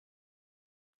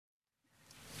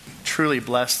truly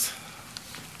blessed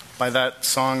by that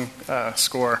song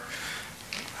score.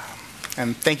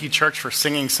 And thank you, church, for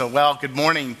singing so well. Good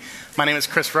morning. My name is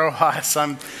Chris Rojas.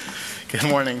 Good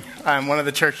morning. I'm one of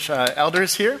the church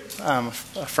elders here,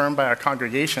 affirmed by our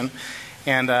congregation.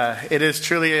 And it is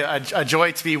truly a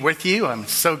joy to be with you. I'm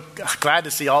so glad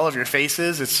to see all of your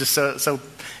faces. It's just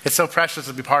it's so precious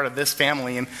to be part of this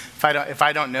family. And if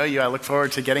I don't know you, I look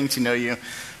forward to getting to know you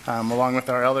along with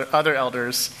our other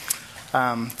elders.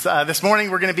 This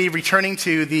morning we're going to be returning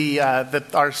to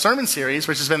our sermon series,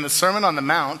 which has been the Sermon on the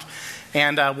Mount,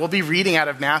 and we'll be reading out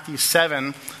of Matthew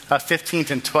 7, 15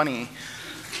 and 20.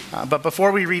 But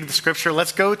before we read the scripture,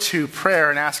 let's go to prayer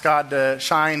and ask God to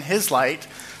shine His light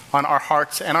on our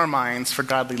hearts and our minds for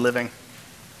godly living.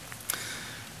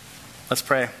 Let's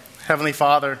pray. Heavenly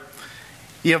Father,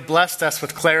 you have blessed us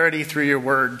with clarity through your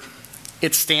word.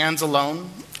 It stands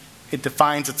alone. It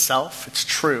defines itself. It's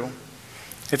true.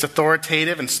 It's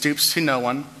authoritative and stoops to no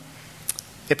one.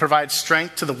 It provides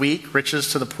strength to the weak,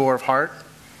 riches to the poor of heart,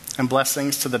 and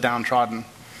blessings to the downtrodden.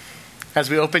 As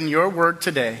we open your word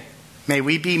today, may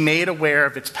we be made aware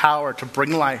of its power to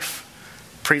bring life,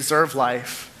 preserve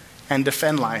life, and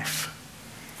defend life.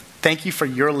 Thank you for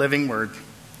your living word.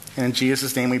 And in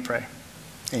Jesus' name we pray.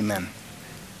 Amen.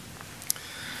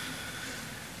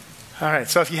 All right,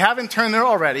 so if you haven't turned there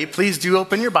already, please do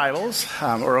open your Bibles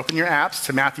or open your apps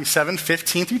to Matthew 7,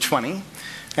 15 through 20.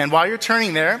 And while you're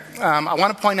turning there, I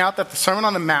want to point out that the Sermon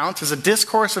on the Mount is a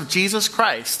discourse of Jesus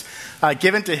Christ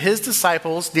given to his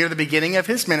disciples near the beginning of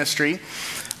his ministry.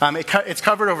 It's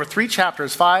covered over 3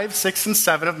 chapters, 5, 6, and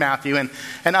 7 of Matthew.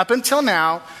 And up until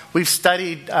now, we've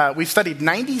studied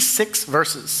 96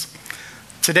 verses.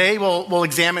 Today, we'll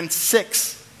examine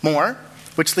 6 more,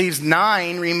 which leaves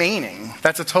 9 remaining.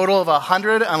 That's a total of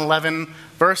 111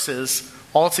 verses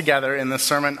altogether in the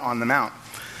Sermon on the Mount.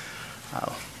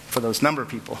 For those number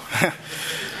people.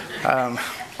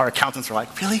 Our accountants are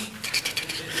like, really?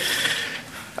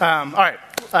 All right,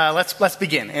 let's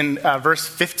begin in verse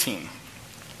 15.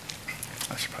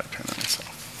 I should probably turn that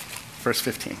myself. Verse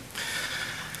 15.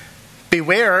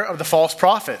 Beware of the false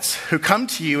prophets who come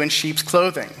to you in sheep's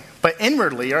clothing, but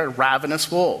inwardly are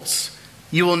ravenous wolves.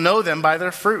 You will know them by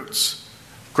their fruits.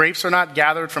 Grapes are not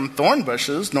gathered from thorn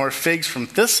bushes, nor figs from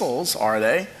thistles, are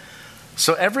they?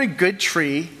 So every good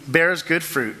tree bears good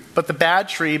fruit, but the bad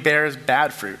tree bears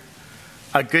bad fruit.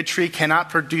 A good tree cannot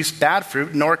produce bad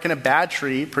fruit, nor can a bad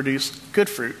tree produce good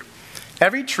fruit.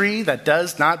 Every tree that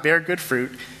does not bear good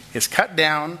fruit is cut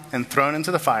down and thrown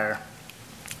into the fire.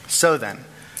 So then,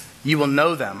 you will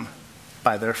know them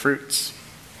by their fruits.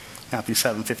 Matthew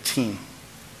 7, 15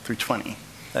 through 20.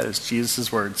 That is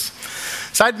Jesus' words.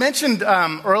 So I'd mentioned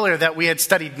earlier that we had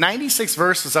studied 96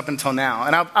 verses up until now.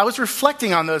 And I was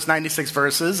reflecting on those 96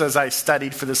 verses as I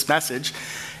studied for this message.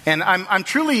 And I'm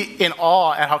truly in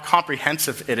awe at how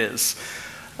comprehensive it is.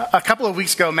 A couple of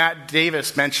weeks ago, Matt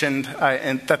Davis mentioned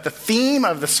that the theme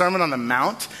of the Sermon on the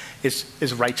Mount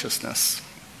is righteousness.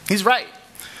 He's right.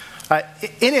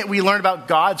 In it, we learn about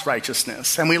God's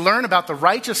righteousness, and we learn about the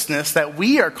righteousness that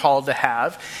we are called to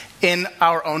have in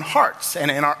our own hearts and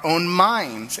in our own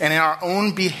minds and in our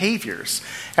own behaviors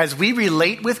as we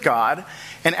relate with God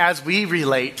and as we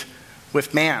relate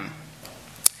with man.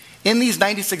 In these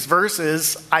 96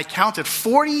 verses, I counted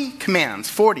 40 commands,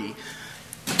 40.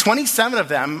 27 of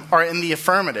them are in the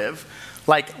affirmative,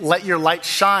 like let your light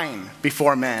shine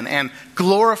before men and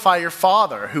glorify your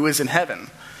Father who is in heaven.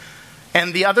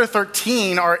 And the other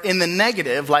 13 are in the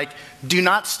negative, like do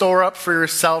not store up for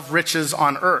yourself riches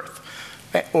on earth,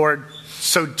 or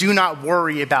so do not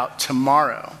worry about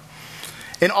tomorrow.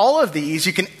 In all of these,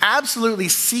 you can absolutely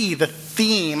see the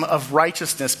theme of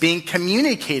righteousness being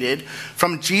communicated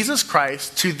from Jesus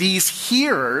Christ to these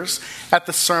hearers at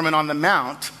the Sermon on the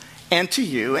Mount, and to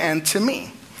you and to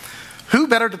me. Who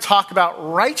better to talk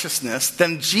about righteousness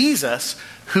than Jesus,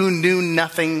 who knew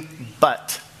nothing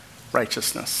but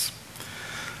righteousness?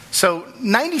 So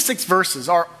 96 verses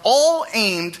are all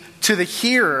aimed to the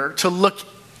hearer to look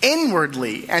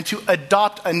inwardly and to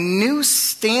adopt a new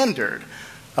standard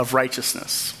of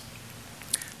righteousness.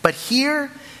 But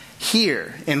here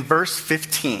in verse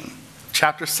 15,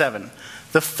 chapter 7,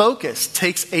 the focus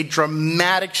takes a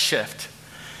dramatic shift.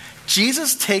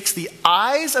 Jesus takes the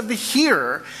eyes of the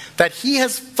hearer that he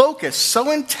has focused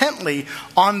so intently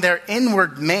on their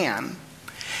inward man,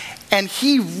 and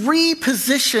he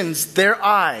repositions their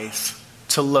eyes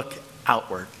to look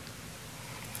outward.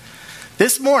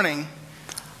 This morning,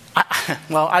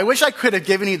 I wish I could have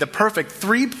given you the perfect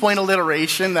 3-point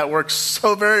alliteration that works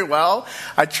so very well.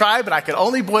 I tried, but I could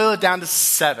only boil it down to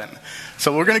 7.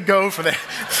 So we're going to go for the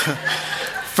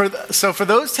So for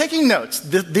those taking notes,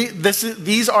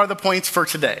 these are the points for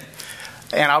today.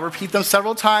 And I'll repeat them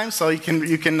several times so you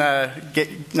can not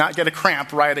get a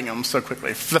cramp writing them so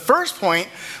quickly. The first point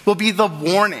will be the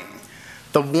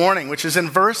warning, which is in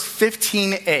verse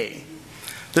 15a.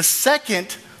 The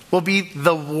second will be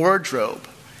the wardrobe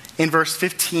in verse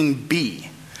 15b.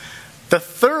 The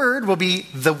third will be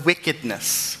the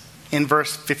wickedness in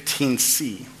verse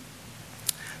 15c.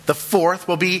 The fourth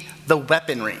will be the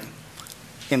weaponry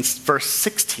in verse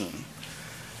 16.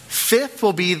 Fifth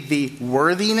will be the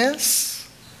worthiness.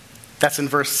 That's in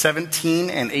verse 17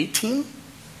 and 18.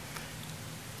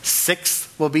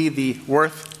 Sixth will be the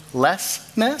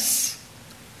worthlessness.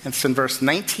 It's in verse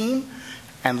 19.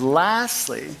 And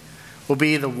lastly will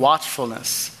be the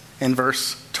watchfulness in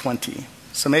verse 20.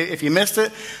 So maybe if you missed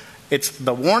it, it's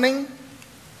the warning,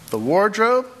 the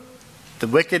wardrobe, the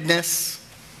wickedness,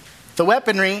 the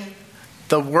weaponry,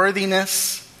 the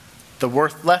worthiness, the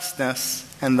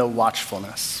worthlessness, and the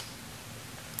watchfulness.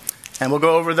 And we'll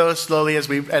go over those slowly as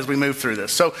we move through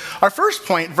this. So our first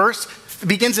point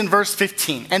begins in verse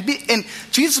 15. And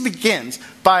Jesus begins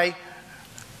by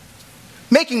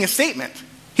making a statement.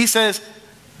 He says,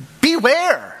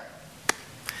 beware.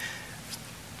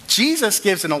 Jesus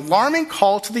gives an alarming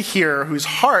call to the hearer whose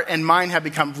heart and mind have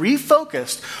become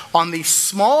refocused on the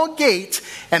small gate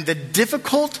and the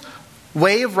difficult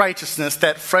way of righteousness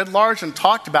that Fred Largent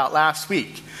talked about last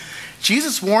week.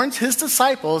 Jesus warns his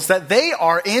disciples that they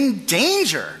are in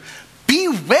danger.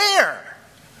 Beware.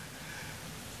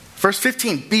 Verse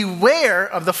 15, beware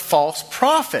of the false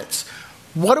prophets.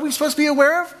 What are we supposed to be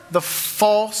aware of? The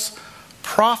false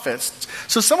prophets.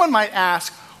 So someone might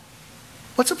ask,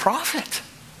 what's a prophet?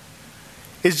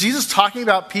 Is Jesus talking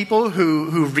about people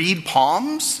who read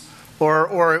palms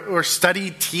or study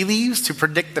tea leaves to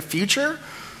predict the future?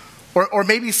 Or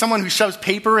maybe someone who shoves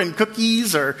paper and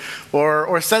cookies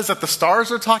or says that the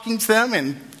stars are talking to them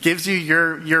and gives you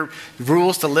your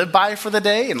rules to live by for the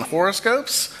day and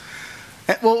horoscopes.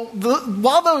 Well,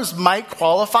 while those might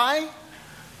qualify,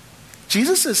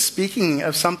 Jesus is speaking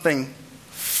of something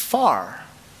far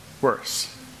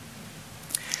worse.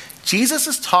 Jesus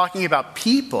is talking about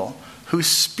people who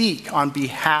speak on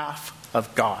behalf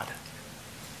of God.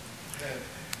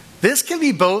 This can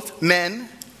be both men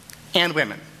and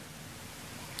women.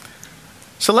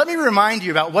 So let me remind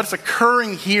you about what's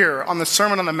occurring here on the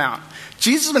Sermon on the Mount.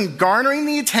 Jesus has been garnering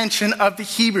the attention of the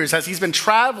Hebrews as he's been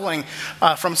traveling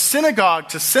from synagogue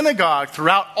to synagogue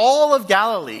throughout all of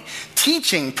Galilee,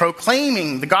 teaching,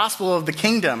 proclaiming the gospel of the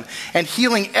kingdom, and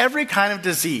healing every kind of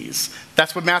disease.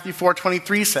 That's what Matthew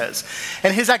 4:23 says.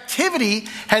 And his activity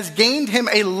has gained him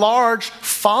a large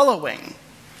following.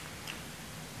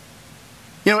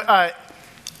 Side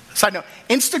note,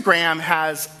 Instagram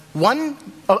has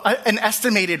an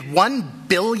estimated 1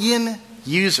 billion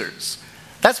users.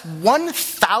 That's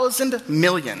 1,000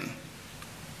 million.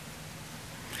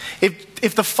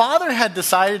 If the Father had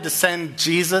decided to send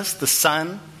Jesus, the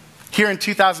Son, here in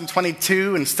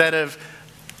 2022 instead of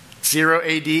 0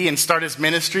 AD and start his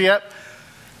ministry up,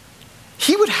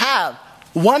 he would have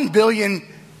 1 billion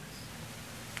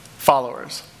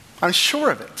followers. I'm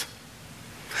sure of it.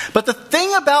 But the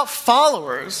thing about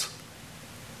followers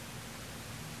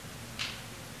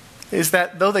is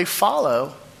that though they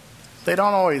follow, they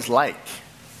don't always like.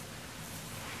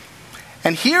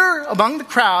 And here among the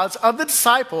crowds of the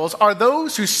disciples are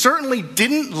those who certainly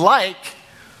didn't like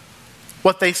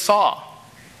what they saw.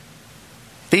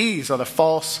 These are the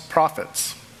false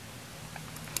prophets.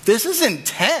 This is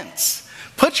intense.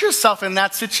 Put yourself in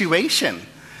that situation.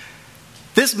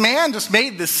 This man just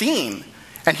made the scene,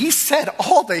 and he said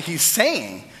all that he's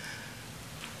saying.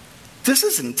 This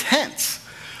is intense.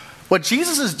 What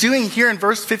Jesus is doing here in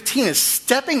verse 15 is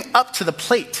stepping up to the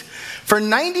plate. For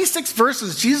 96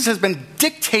 verses, Jesus has been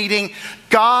dictating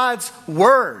God's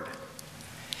word.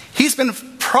 He's been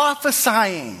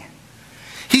prophesying.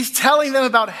 He's telling them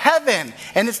about heaven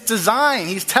and its design.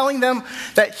 He's telling them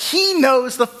that he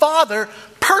knows the Father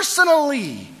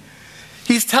personally.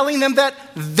 He's telling them that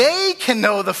they can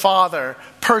know the Father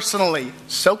personally.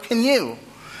 So can you.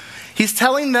 He's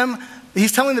telling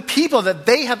the people that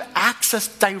they have access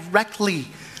directly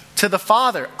to the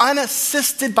Father,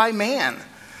 unassisted by man.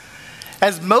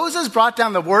 As Moses brought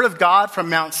down the word of God from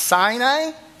Mount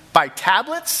Sinai by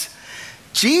tablets,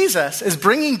 Jesus is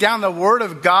bringing down the word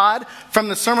of God from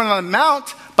the Sermon on the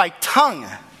Mount by tongue.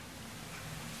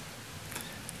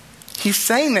 He's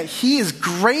saying that he is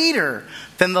greater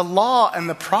than the law and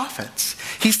the prophets.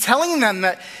 He's telling them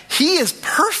that he is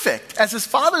perfect as his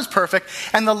Father's perfect,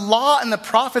 and the law and the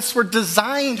prophets were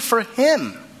designed for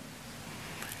him.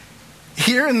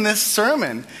 Here in this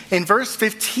sermon, in verse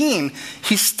 15,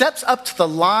 he steps up to the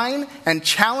line and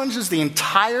challenges the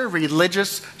entire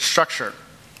religious structure.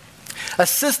 A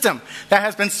system that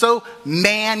has been so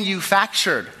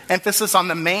manufactured, emphasis on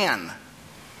the man,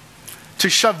 to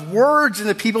shove words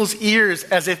into people's ears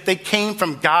as if they came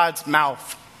from God's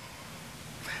mouth.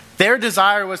 Their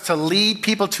desire was to lead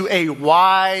people to a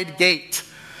wide gate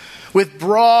with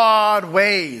broad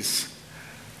ways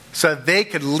so that they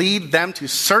could lead them to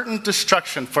certain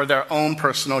destruction for their own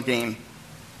personal gain.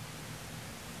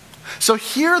 So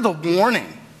hear the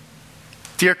warning,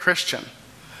 dear Christian.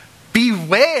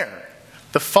 Beware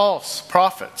the false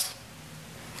prophets.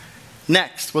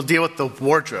 Next, we'll deal with the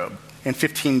wardrobe in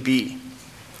 15b.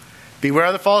 Beware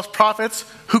of the false prophets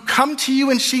who come to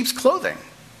you in sheep's clothing.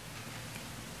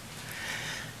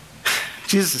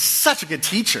 Jesus is such a good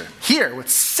teacher. Here, with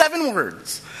 7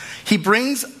 words, he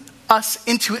brings us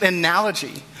into an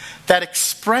analogy that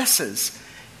expresses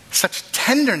such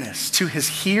tenderness to his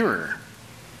hearer.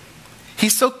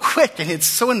 He's so quick and it's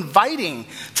so inviting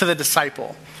to the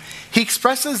disciple. He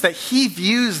expresses that he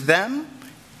views them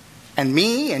and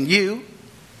me and you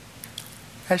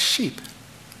as sheep.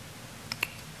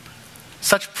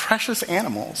 Such precious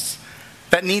animals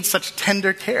that need such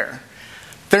tender care.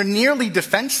 They're nearly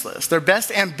defenseless. Their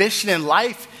best ambition in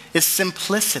life is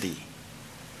simplicity.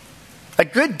 A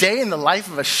good day in the life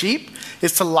of a sheep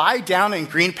is to lie down in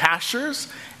green pastures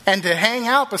and to hang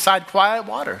out beside quiet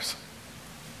waters.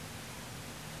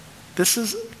 This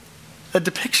is a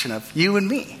depiction of you and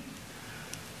me.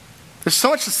 There's so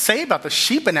much to say about the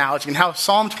sheep analogy and how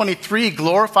Psalm 23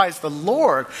 glorifies the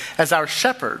Lord as our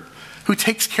shepherd who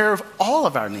takes care of all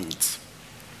of our needs.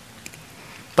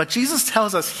 But Jesus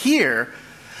tells us here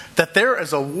that there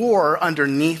is a war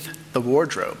underneath the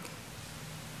wardrobe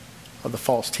of the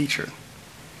false teacher.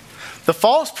 The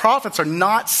false prophets are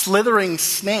not slithering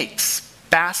snakes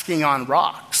basking on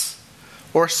rocks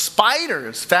or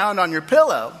spiders found on your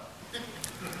pillow.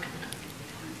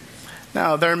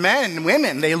 No, they're men and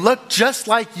women. They look just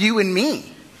like you and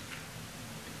me.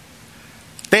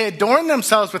 They adorn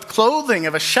themselves with clothing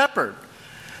of a shepherd.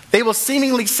 They will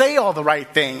seemingly say all the right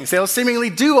things. They will seemingly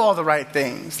do all the right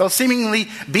things. They'll seemingly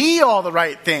be all the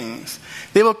right things.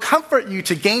 They will comfort you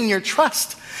to gain your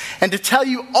trust and to tell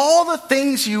you all the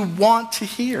things you want to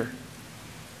hear.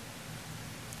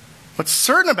 What's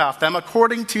certain about them,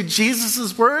 according to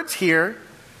Jesus' words here,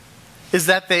 is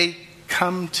that they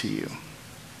come to you.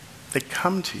 They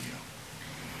come to you.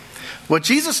 What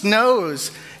Jesus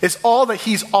knows is all that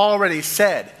he's already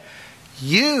said.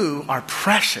 You are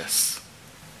precious.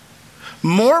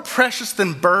 More precious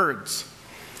than birds.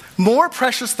 More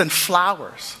precious than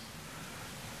flowers.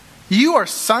 You are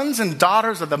sons and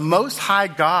daughters of the Most High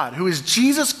God, who is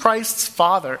Jesus Christ's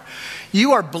Father.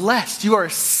 You are blessed. You are a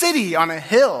city on a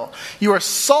hill. You are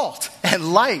salt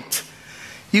and light.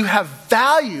 You have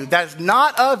value that is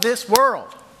not of this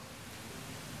world.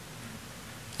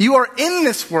 You are in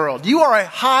this world. You are a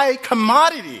high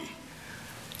commodity.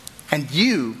 And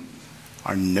you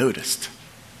are noticed.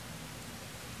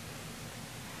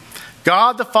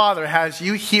 God the Father has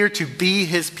you here to be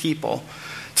his people,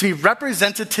 to be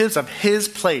representatives of his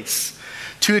place,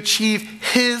 to achieve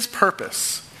his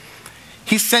purpose.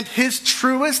 He sent his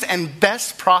truest and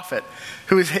best prophet,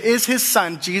 who is his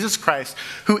son, Jesus Christ,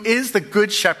 who is the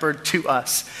good shepherd to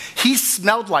us. He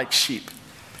smelled like sheep.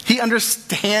 He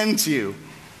understands you.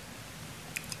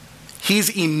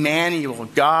 He's Emmanuel,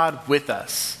 God with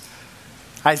us.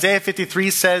 Isaiah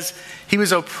 53 says he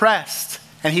was oppressed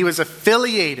and he was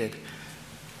afflicted,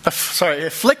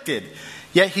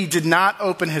 yet he did not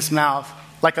open his mouth,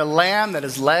 like a lamb that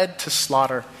is led to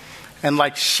slaughter, and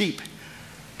like sheep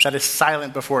that is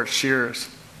silent before its shearers.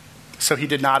 So he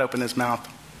did not open his mouth.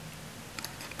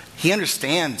 He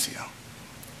understands you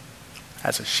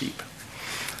as a sheep.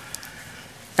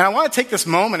 And I want to take this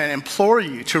moment and implore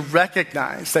you to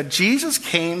recognize that Jesus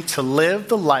came to live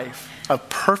the life of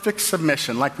perfect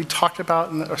submission, like we talked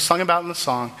about or sung about in the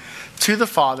song, to the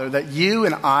Father that you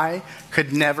and I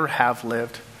could never have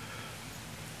lived.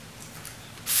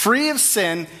 Free of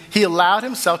sin, he allowed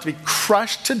himself to be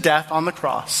crushed to death on the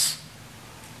cross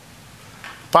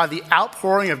by the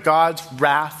outpouring of God's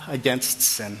wrath against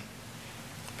sin.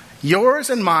 Yours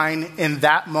and mine in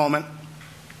that moment,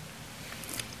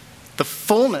 the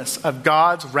fullness of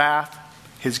God's wrath,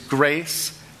 his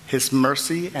grace, his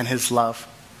mercy, and his love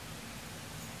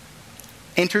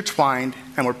intertwined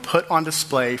and were put on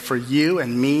display for you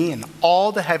and me and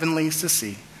all the heavenlies to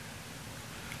see,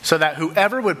 so that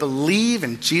whoever would believe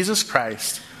in Jesus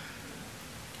Christ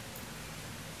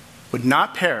would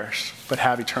not perish but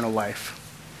have eternal life.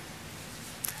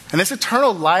 And this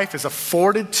eternal life is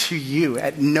afforded to you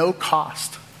at no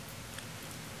cost,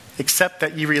 except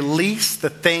that you release the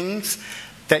things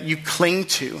that you cling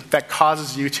to that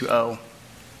causes you to owe.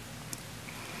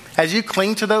 As you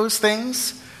cling to those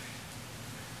things,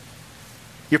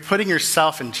 you're putting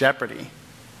yourself in jeopardy.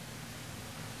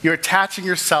 You're attaching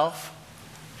yourself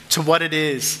to what it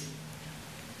is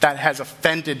that has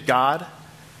offended God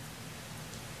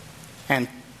and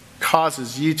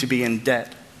causes you to be in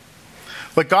debt.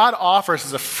 What God offers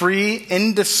is a free,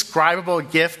 indescribable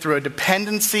gift through a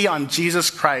dependency on Jesus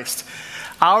Christ.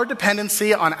 Our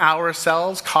dependency on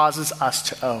ourselves causes us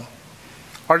to owe.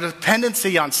 Our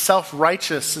dependency on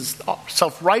self-righteousness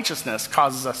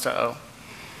causes us to owe.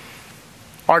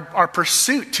 Our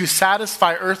pursuit to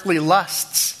satisfy earthly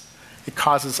lusts, it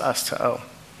causes us to owe.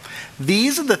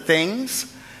 These are the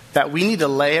things that we need to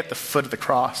lay at the foot of the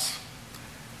cross.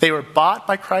 They were bought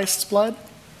by Christ's blood,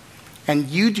 and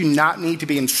you do not need to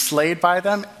be enslaved by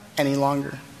them any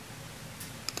longer.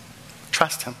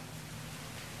 Trust him.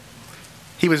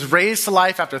 He was raised to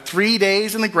life after 3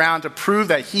 days in the ground to prove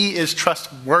that he is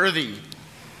trustworthy.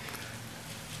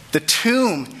 The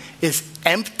tomb is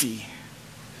empty.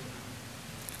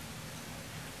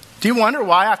 Do you wonder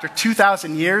why after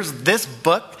 2,000 years this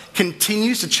book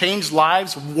continues to change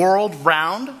lives world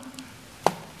round?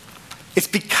 It's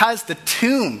because the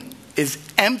tomb is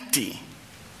empty.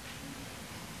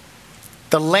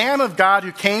 The Lamb of God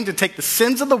who came to take the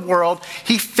sins of the world,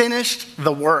 he finished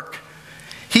the work.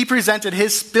 He presented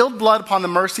his spilled blood upon the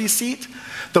mercy seat.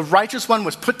 The righteous one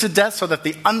was put to death so that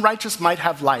the unrighteous might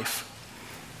have life.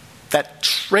 That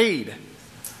trade,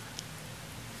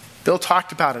 Bill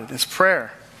talked about it in his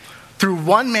prayer. Through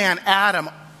one man, Adam,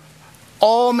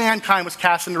 all mankind was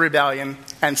cast into rebellion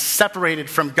and separated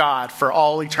from God for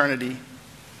all eternity.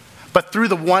 But through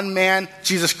the one man,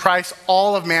 Jesus Christ,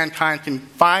 all of mankind can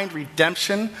find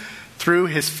redemption through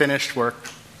his finished work.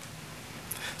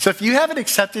 So if you haven't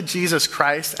accepted Jesus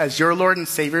Christ as your Lord and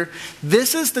Savior,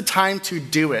 this is the time to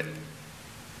do it.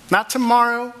 Not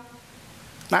tomorrow,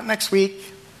 not next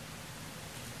week,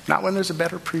 not when there's a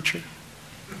better preacher.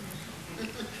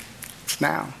 It's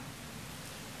now.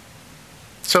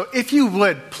 So if you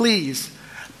would, please,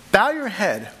 bow your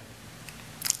head.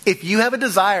 If you have a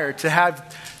desire to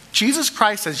have Jesus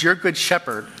Christ as your good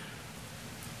shepherd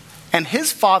and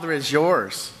his Father as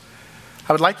yours,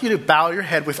 I would like you to bow your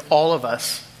head with all of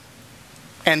us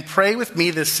and pray with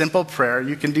me this simple prayer.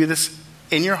 You can do this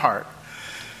in your heart.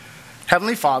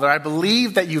 Heavenly Father, I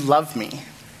believe that you love me.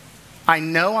 I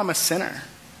know I'm a sinner.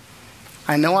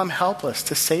 I know I'm helpless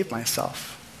to save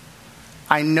myself.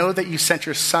 I know that you sent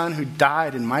your Son who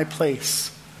died in my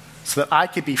place so that I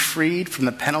could be freed from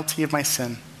the penalty of my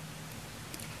sin.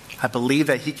 I believe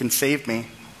that he can save me.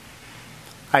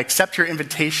 I accept your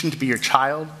invitation to be your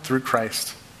child through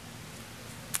Christ.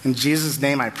 In Jesus'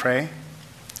 name I pray.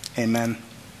 Amen.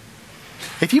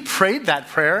 If you prayed that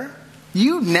prayer,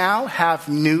 you now have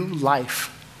new life.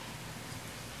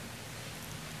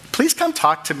 Please come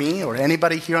talk to me or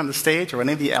anybody here on the stage or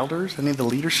any of the elders, any of the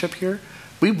leadership here.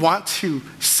 We want to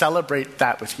celebrate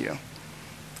that with you.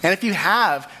 And if you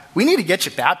have, we need to get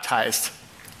you baptized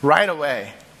right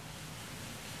away.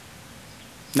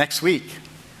 Next week.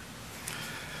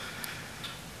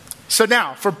 So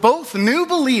now, for both new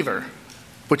believer,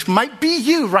 which might be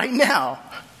you right now,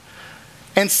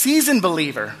 and seasoned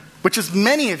believer, which is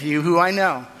many of you who I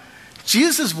know,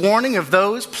 Jesus' warning of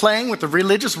those playing with the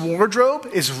religious wardrobe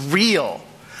is real.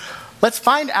 Let's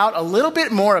find out a little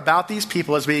bit more about these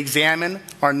people as we examine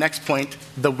our next point,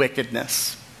 the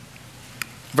wickedness.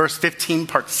 Verse 15,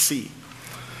 part C.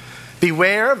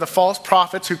 Beware of the false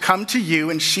prophets who come to you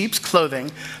in sheep's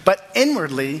clothing, but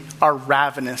inwardly are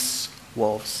ravenous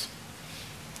wolves.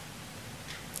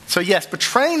 So yes,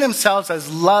 portraying themselves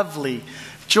as lovely,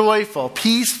 joyful,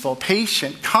 peaceful,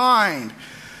 patient, kind,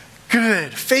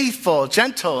 good, faithful,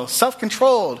 gentle,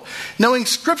 self-controlled, knowing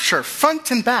Scripture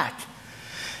front and back.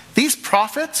 These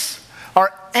prophets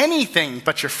are anything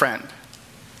but your friend.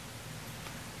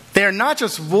 They are not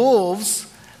just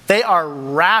wolves, they are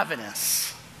ravenous.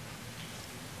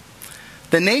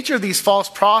 The nature of these false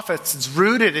prophets is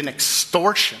rooted in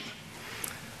extortion.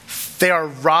 They are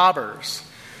robbers,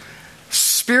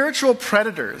 spiritual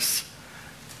predators.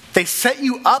 They set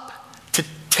you up to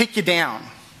take you down.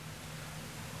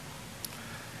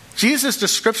 Jesus'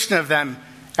 description of them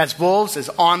as wolves is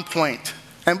on point.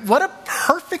 And what a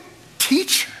perfect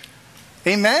teacher.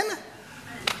 Amen?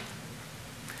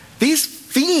 These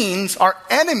fiends are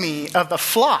enemy of the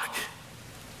flock.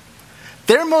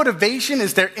 Their motivation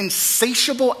is their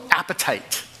insatiable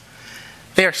appetite.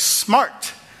 They are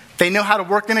smart. They know how to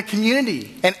work in a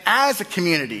community and as a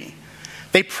community.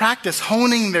 They practice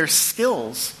honing their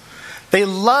skills. They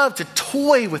love to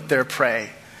toy with their prey.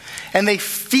 And they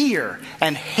fear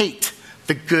and hate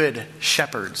the good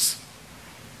shepherds.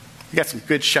 We got some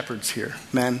good shepherds here,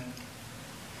 men.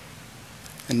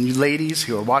 And you ladies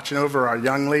who are watching over our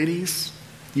young ladies,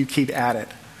 you keep at it.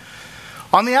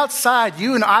 On the outside,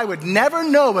 you and I would never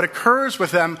know what occurs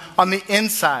with them on the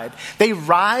inside. They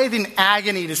writhe in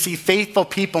agony to see faithful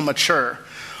people mature.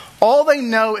 All they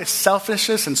know is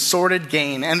selfishness and sordid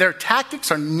gain, and their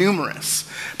tactics are numerous.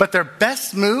 But their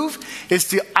best move is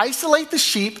to isolate the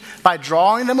sheep by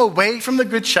drawing them away from the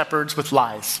good shepherds with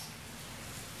lies.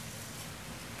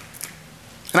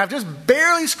 And I've just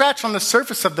barely scratched on the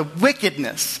surface of the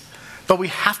wickedness, but we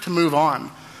have to move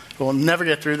on. We'll never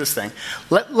get through this thing.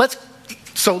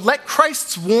 So let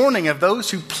Christ's warning of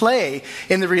those who play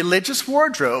in the religious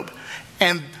wardrobe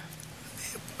and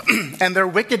their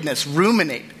wickedness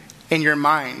ruminate in your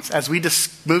minds as we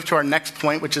just move to our next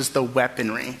point, which is the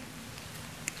weaponry.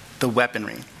 The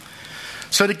weaponry.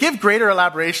 So to give greater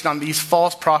elaboration on these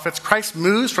false prophets, Christ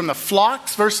moves from the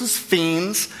flocks versus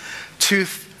fiends to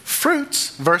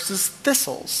fruits versus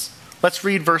thistles. Let's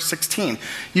read verse 16.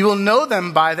 You will know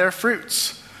them by their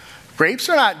fruits. Grapes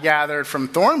are not gathered from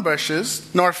thorn bushes,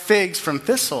 nor figs from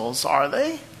thistles, are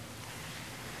they?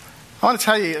 I want to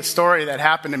tell you a story that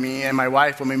happened to me and my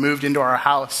wife when we moved into our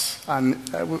house.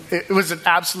 It was an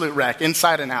absolute wreck,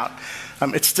 inside and out.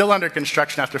 It's still under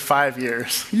construction after 5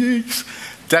 years. Yikes.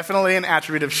 Definitely an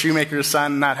attribute of shoemaker's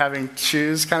son, not having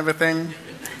shoes kind of a thing.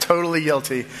 Totally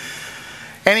guilty.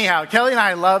 Anyhow, Kelly and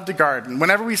I love to garden.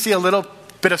 Whenever we see a little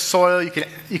bit of soil, you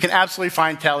can absolutely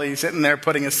find Kelly sitting there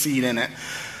putting a seed in it.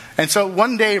 And so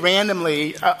one day,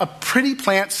 randomly, a pretty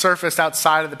plant surfaced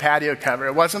outside of the patio cover.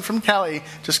 It wasn't from Kelly,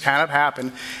 just kind of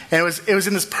happened. And it was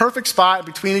in this perfect spot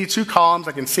between these two columns.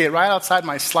 I can see it right outside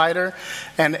my slider.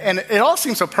 And it all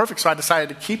seemed so perfect, so I decided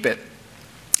to keep it.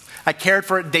 I cared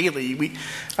for it daily. We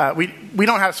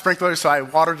don't have sprinklers, so I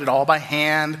watered it all by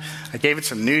hand. I gave it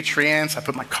some nutrients. I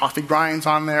put my coffee grinds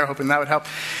on there, hoping that would help.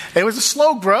 It was a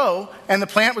slow grow, and the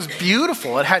plant was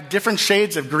beautiful. It had different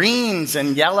shades of greens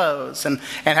and yellows, and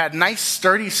had nice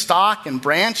sturdy stalk and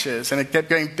branches, and it kept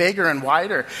getting bigger and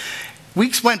wider.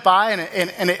 Weeks went by,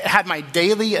 and it had my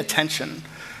daily attention.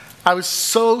 I was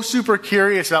so super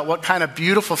curious about what kind of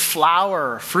beautiful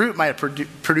flower or fruit might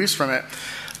produce from it.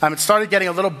 It started getting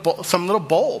some little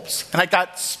bulbs, and I got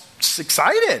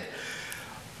excited.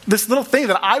 This little thing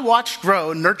that I watched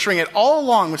grow, nurturing it all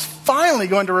along, was finally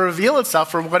going to reveal itself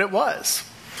for what it was.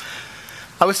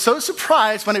 I was so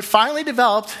surprised when it finally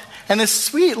developed, and this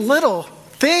sweet little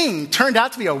thing turned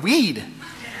out to be a weed.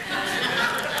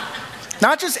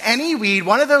 Not just any weed,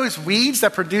 one of those weeds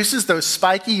that produces those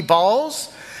spiky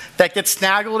balls that gets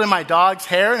snaggled in my dog's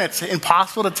hair, and it's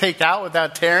impossible to take out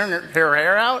without tearing her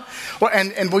hair out.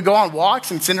 And we go on walks,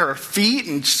 and it's in her feet,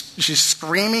 and she's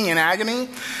screaming in agony.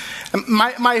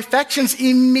 My affections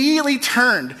immediately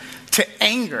turned to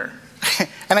anger,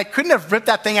 and I couldn't have ripped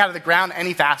that thing out of the ground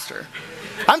any faster.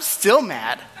 I'm still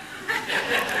mad.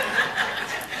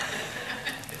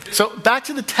 So back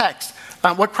to the text.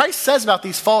 What Christ says about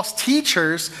these false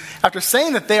teachers, after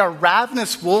saying that they are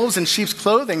ravenous wolves in sheep's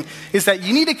clothing, is that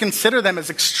you need to consider them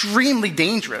as extremely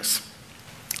dangerous.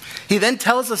 He then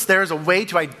tells us there is a way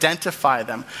to identify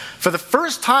them. For the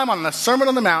first time on the Sermon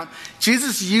on the Mount,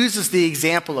 Jesus uses the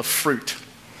example of fruit.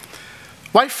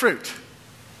 Why fruit?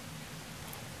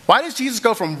 Why does Jesus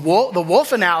go from the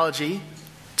wolf analogy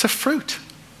to fruit?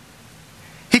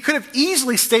 He could have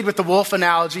easily stayed with the wolf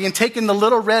analogy and taken the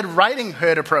Little Red Riding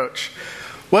Hood approach.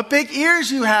 What big ears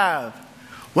you have.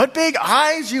 What big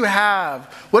eyes you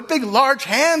have. What big large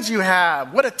hands you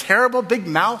have. What a terrible big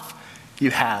mouth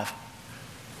you have.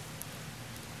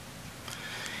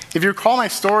 If you recall my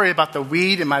story about the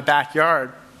weed in my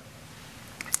backyard,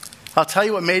 I'll tell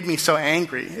you what made me so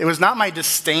angry. It was not my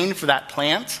disdain for that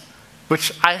plant,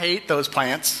 which I hate those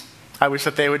plants. I wish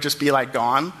that they would just be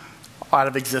gone out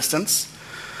of existence.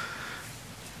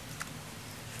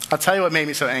 I'll tell you what made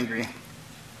me so angry.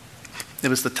 It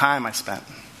was the time I spent.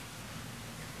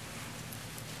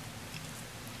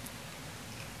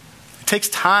 It takes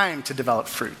time to develop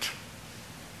fruit.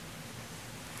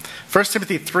 1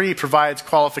 Timothy 3 provides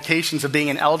qualifications of being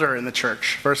an elder in the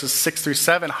church. Verses 6 through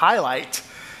 7 highlight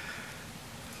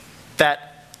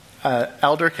that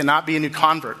elder cannot be a new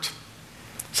convert,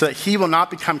 so that he will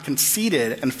not become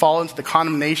conceited and fall into the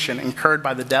condemnation incurred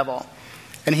by the devil.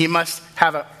 And he must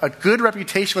have a good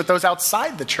reputation with those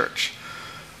outside the church,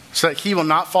 so that he will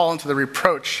not fall into the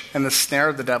reproach and the snare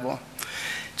of the devil.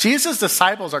 Jesus'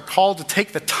 disciples are called to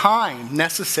take the time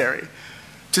necessary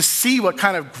to see what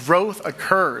kind of growth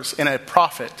occurs in a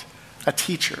prophet, a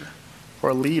teacher, or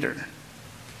a leader.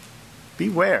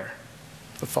 Beware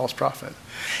the false prophet.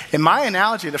 In my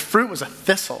analogy, the fruit was a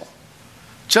thistle,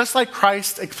 just like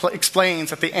Christ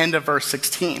explains at the end of verse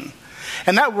 16.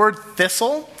 And that word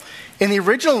thistle, in the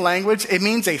original language, it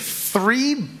means a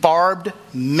 3-barbed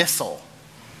missile.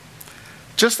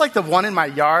 Just like the one in my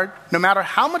yard, no matter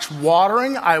how much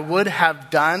watering I would have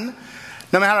done,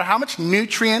 no matter how much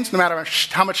nutrients, no matter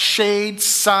how much shade,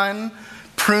 sun,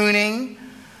 pruning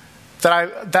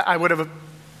that I would have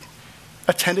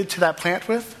attended to that plant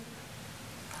with,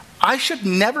 I should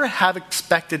never have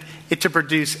expected it to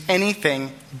produce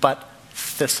anything but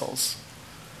thistles.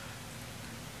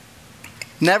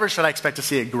 Never should I expect to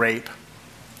see a grape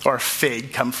or a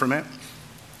fig come from it.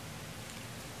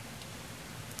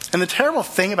 And the terrible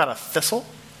thing about a thistle,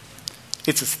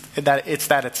 it's that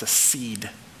it's a seed.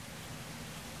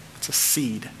 It's a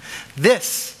seed.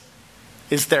 This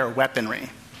is their weaponry.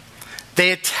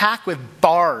 They attack with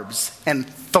barbs and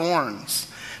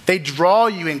thorns. They draw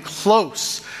you in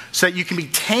close so that you can be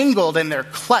tangled in their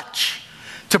clutch.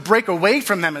 To break away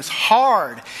from them is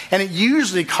hard, and it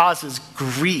usually causes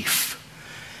grief.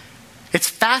 It's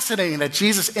fascinating that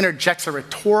Jesus interjects a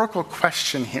rhetorical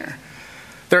question here.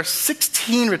 There are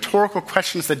 16 rhetorical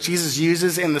questions that Jesus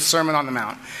uses in the Sermon on the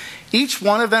Mount. Each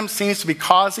one of them seems to be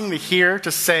causing the hearer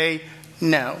to say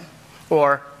no,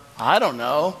 or I don't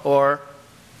know, or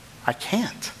I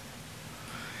can't.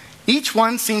 Each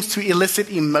one seems to elicit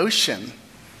emotion.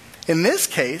 In this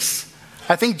case,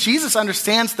 I think Jesus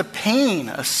understands the pain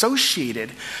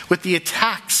associated with the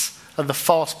attacks of the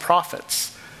false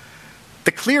prophets.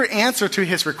 The clear answer to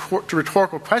his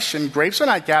rhetorical question, grapes are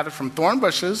not gathered from thorn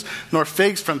bushes, nor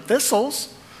figs from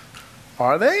thistles,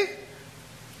 are they?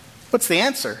 What's the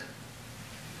answer?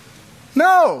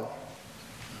 No.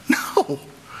 No.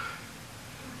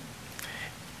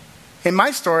 In my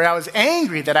story, I was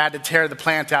angry that I had to tear the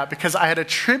plant out because I had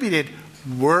attributed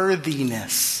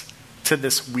worthiness to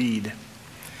this weed.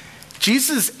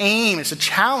 Jesus' aim is to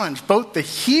challenge both the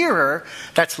hearer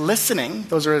that's listening,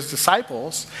 those are his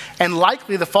disciples, and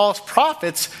likely the false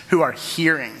prophets who are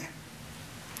hearing.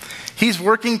 He's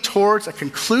working towards a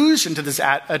conclusion to this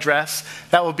address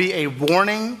that will be a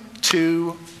warning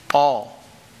to all.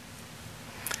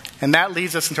 And that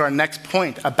leads us into our next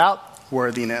point about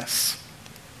worthiness.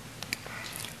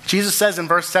 Jesus says in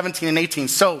verse 17 and 18,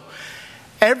 so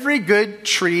every good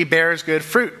tree bears good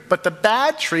fruit, but the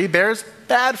bad tree bears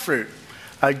bad fruit.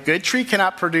 A good tree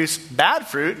cannot produce bad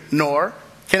fruit, nor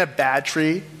can a bad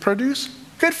tree produce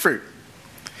good fruit.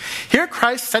 Here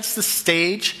Christ sets the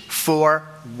stage for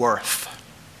worth.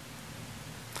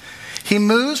 He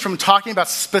moves from talking about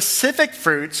specific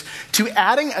fruits to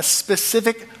adding a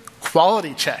specific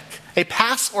quality check, a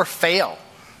pass or fail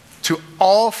to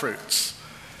all fruits.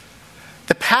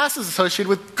 The pass is associated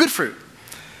with good fruit.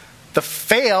 The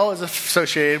fail is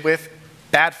associated with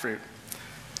bad fruit.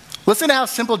 Listen to how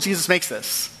simple Jesus makes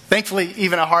this. Thankfully,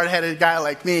 even a hard-headed guy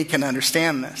like me can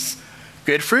understand this.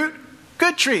 Good fruit,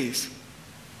 good trees.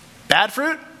 Bad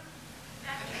fruit,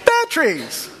 bad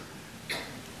trees.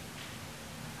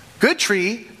 Good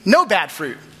tree, no bad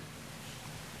fruit.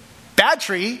 Bad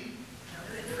tree,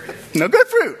 no good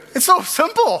fruit. It's so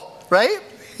simple, right?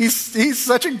 He's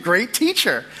such a great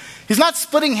teacher. He's not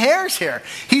splitting hairs here.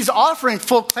 He's offering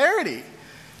full clarity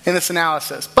in this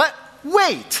analysis. But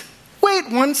wait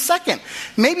 1 second.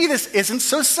 Maybe this isn't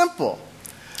so simple.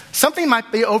 Something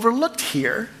might be overlooked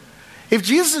here. If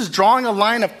Jesus is drawing a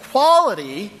line of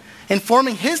quality,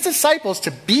 informing his disciples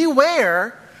to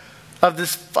beware of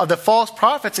the false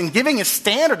prophets and giving a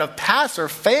standard of pass or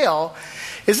fail,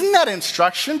 isn't that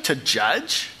instruction to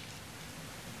judge?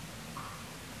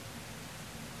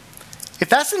 If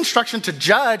that's instruction to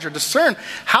judge or discern,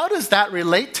 how does that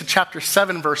relate to chapter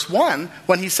 7, verse 1,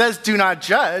 when he says, do not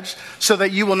judge so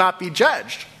that you will not be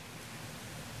judged?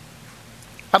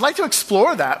 I'd like to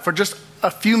explore that for just a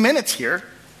few minutes here.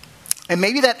 And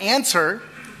maybe that answer,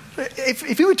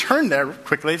 if you would turn there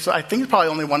quickly, so I think it's probably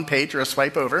only one page or a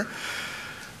swipe over.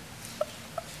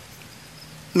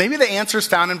 Maybe the answer is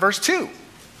found in verse 2.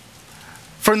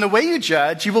 For in the way you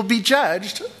judge, you will be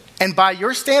judged, and by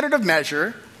your standard of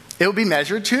measure, it will be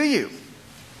measured to you.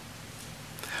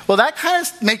 Well, that kind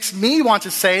of makes me want to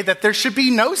say that there should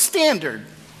be no standard.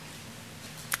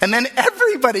 And then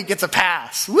everybody gets a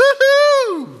pass.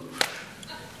 Woohoo!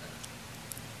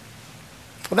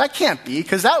 Well, that can't be,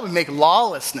 because that would make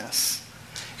lawlessness.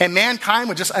 And mankind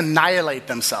would just annihilate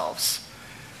themselves.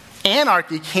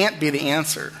 Anarchy can't be the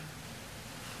answer.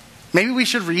 Maybe we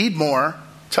should read more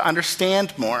to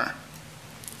understand more.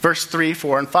 Verse 3,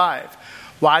 4, and 5.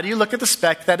 Why do you look at the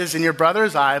speck that is in your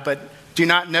brother's eye, but Do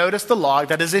not notice the log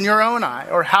that is in your own eye?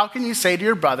 Or how can you say to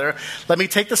your brother, let me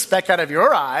take the speck out of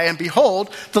your eye, and behold,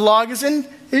 the log is in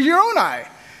your own eye?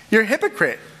 You're a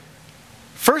hypocrite.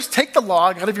 First take the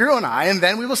log out of your own eye, and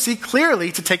then we will see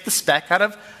clearly to take the speck out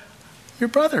of your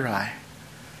brother's eye.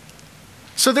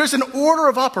 So there's an order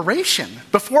of operation.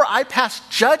 Before I pass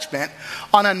judgment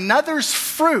on another's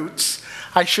fruits,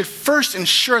 I should first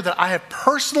ensure that I have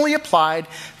personally applied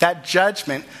that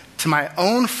judgment to my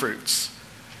own fruits,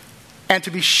 and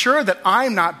to be sure that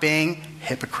I'm not being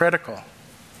hypocritical.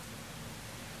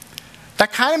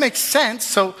 That kind of makes sense,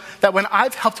 so that when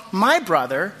I've helped my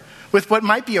brother with what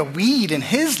might be a weed in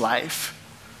his life,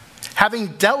 having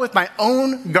dealt with my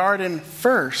own garden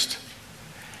first,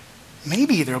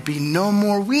 maybe there'll be no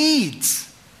more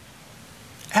weeds.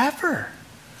 Ever.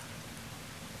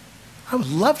 I would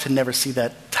love to never see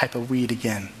that type of weed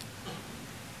again.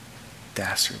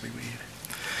 Dastardly weed.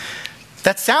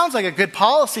 That sounds like a good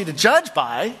policy to judge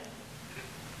by,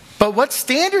 but what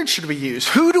standard should we use?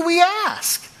 Who do we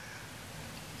ask?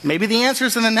 Maybe the answer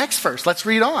is in the next verse. Let's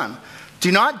read on.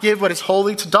 Do not give what is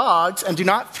holy to dogs, and do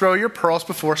not throw your pearls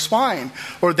before swine,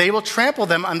 or they will trample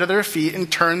them under their feet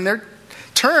and turn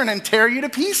and tear you to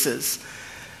pieces.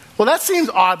 Well, that seems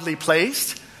oddly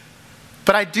placed,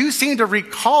 but I do seem to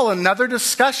recall another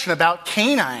discussion about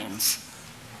canines.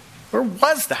 Where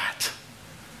was that?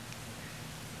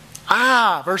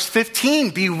 Verse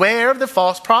 15, beware of the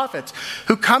false prophets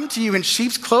who come to you in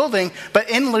sheep's clothing, but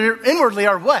inwardly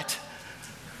are what?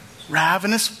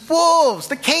 Ravenous wolves,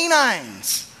 the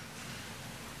canines.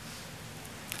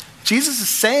 Jesus is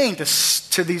saying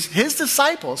to his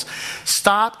disciples,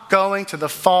 stop going to the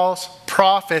false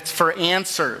prophets for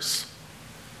answers.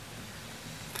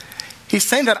 He's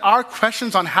saying that our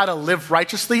questions on how to live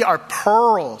righteously are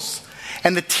pearls,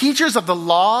 and the teachers of the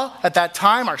law at that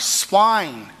time are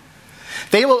swine.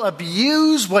 They will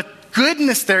abuse what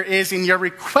goodness there is in your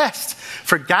request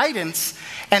for guidance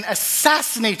and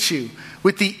assassinate you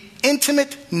with the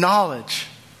intimate knowledge.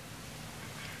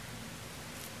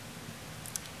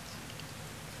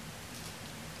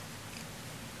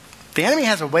 The enemy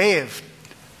has a way of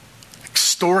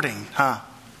extorting,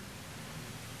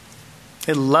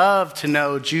 They love to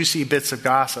know juicy bits of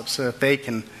gossip so that they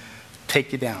can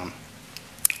take you down.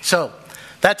 So,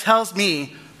 that tells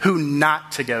me who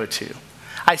not to go to.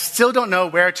 I still don't know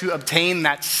where to obtain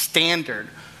that standard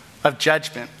of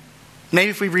judgment.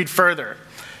 Maybe if we read further,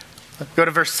 go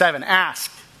to verse 7.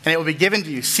 Ask, and it will be given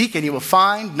to you. Seek, and you will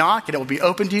find. Knock, and it will be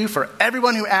opened to you. For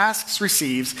everyone who asks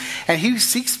receives, and he who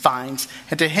seeks finds.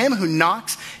 And to him who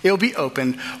knocks, it will be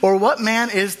opened. Or what man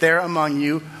is there among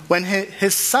you when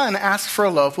his son asks for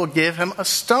a loaf, will give him a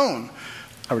stone?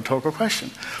 A rhetorical question.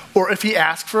 Or if he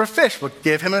asks for a fish, will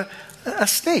give him a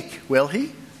snake? Will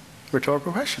he?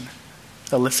 Rhetorical question.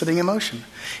 Eliciting emotion.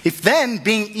 If then,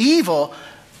 being evil,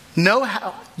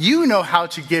 you know how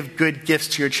to give good gifts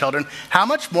to your children, how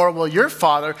much more will your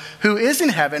Father who is in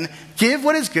heaven give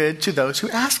what is good to those who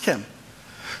ask him?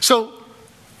 So,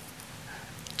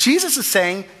 Jesus is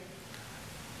saying,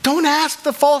 don't ask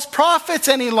the false prophets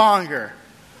any longer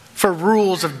for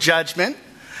rules of judgment,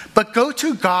 but go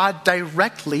to God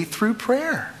directly through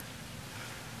prayer.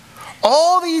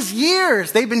 All these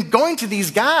years, they've been going to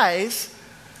these guys,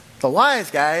 the wise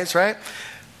guys, right?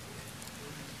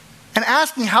 And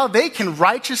asking how they can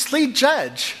righteously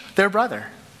judge their brother.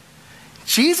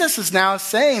 Jesus is now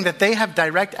saying that they have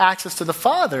direct access to the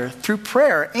Father through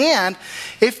prayer. And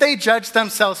if they judge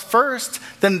themselves first,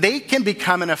 then they can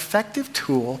become an effective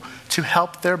tool to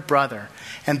help their brother.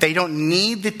 And they don't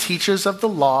need the teachers of the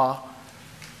law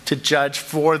to judge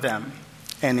for them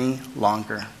any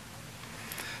longer.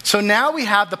 So now we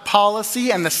have the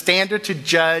policy and the standard to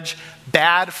judge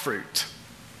bad fruit.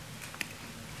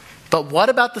 But what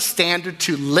about the standard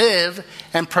to live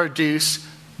and produce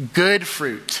good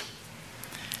fruit?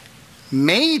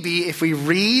 Maybe if we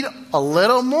read a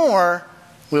little more,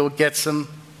 we'll get some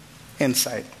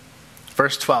insight.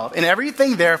 Verse 12. In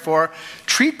everything, therefore,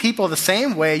 treat people the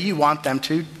same way you want them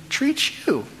to treat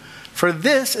you. For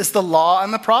this is the law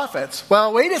and the prophets.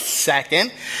 Well, wait a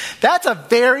second. That's a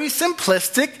very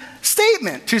simplistic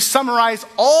statement to summarize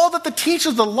all that the teachers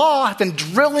of the law have been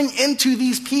drilling into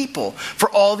these people for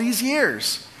all these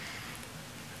years.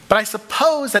 But I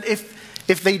suppose that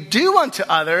if they do unto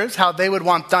others how they would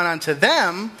want done unto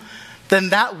them, then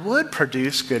that would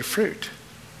produce good fruit.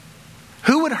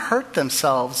 Who would hurt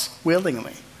themselves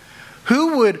willingly?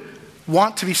 Who would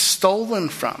want to be stolen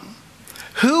from?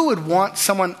 Who would want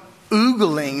someone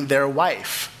oogling their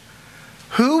wife?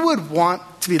 Who would want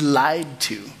to be lied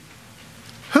to?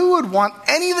 Who would want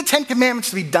any of the 10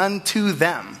 Commandments to be done to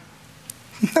them?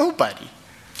 Nobody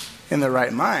in their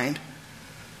right mind.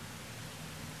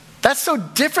 That's so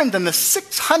different than the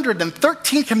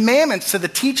 613 commandments that the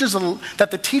teachers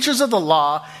of the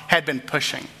law had been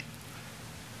pushing.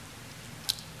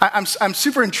 I'm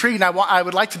super intrigued, and I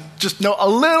would like to just know a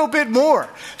little bit more.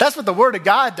 That's what the Word of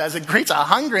God does. It creates a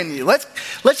hunger in you.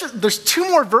 There's two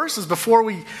more verses before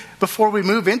we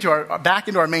move back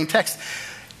into our main text.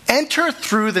 Enter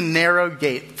through the narrow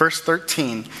gate, verse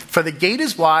 13. For the gate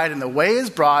is wide and the way is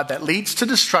broad that leads to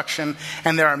destruction,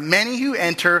 and there are many who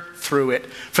enter through it.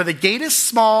 For the gate is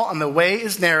small and the way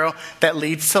is narrow that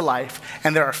leads to life,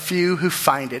 and there are few who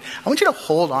find it. I want you to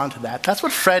hold on to that. That's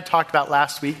what Fred talked about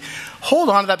last week. Hold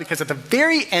on to that, because at the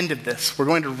very end of this, we're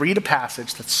going to read a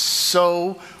passage that's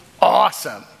so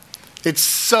awesome. It's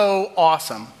so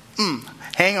awesome.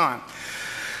 Hang on.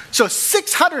 So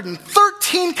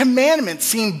 613 commandments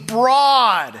seem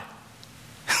broad.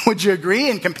 Would you agree,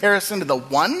 in comparison to the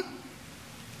one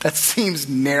that seems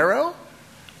narrow?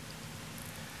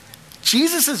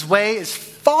 Jesus' way is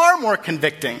far more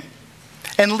convicting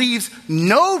and leaves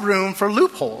no room for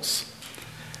loopholes.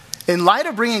 In light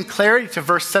of bringing clarity to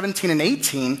verse 17 and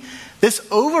 18, this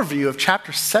overview of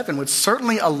chapter 7 would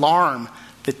certainly alarm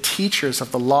the teachers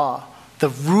of the law, the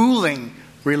ruling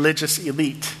religious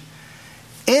elite.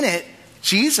 In it,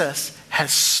 Jesus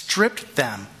has stripped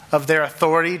them of their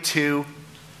authority to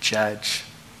judge.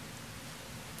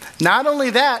 Not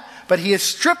only that, but he has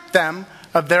stripped them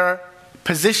of their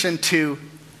position to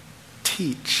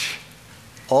teach.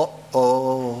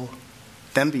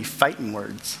 Them be fighting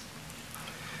words.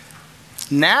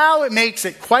 Now it makes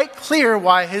it quite clear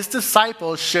why his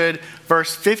disciples should,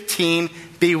 verse 15,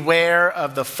 beware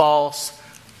of the false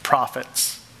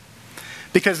prophets.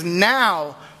 Because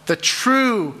now the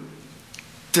true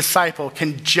disciple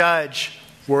can judge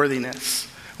worthiness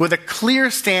with a clear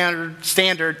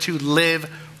standard to live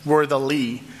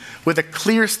worthily, with a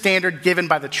clear standard given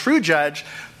by the true judge,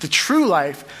 the true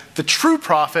life, the true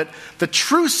prophet, the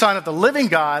true Son of the living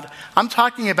God. I'm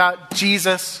talking about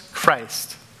Jesus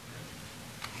Christ.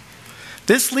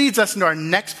 This leads us into our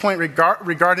next point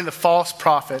regarding the false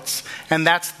prophets, and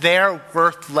that's their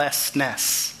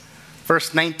worthlessness.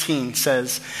 Verse 19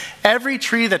 says, every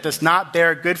tree that does not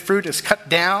bear good fruit is cut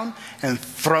down and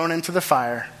thrown into the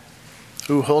fire.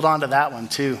 Ooh, hold on to that one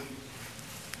too.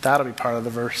 That'll be part of the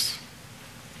verse.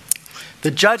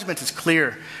 The judgment is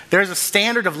clear. There is a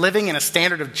standard of living and a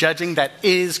standard of judging that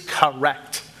is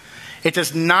correct. It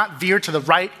does not veer to the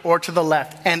right or to the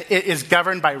left, and it is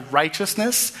governed by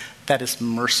righteousness that is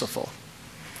merciful.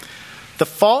 The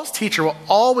false teacher will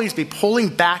always be pulling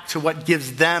back to what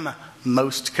gives them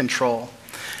most control.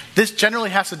 This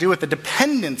generally has to do with the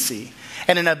dependency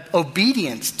and an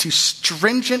obedience to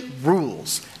stringent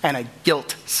rules and a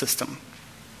guilt system.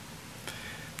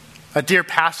 A dear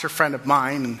pastor friend of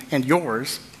mine and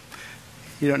yours,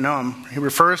 you don't know him, he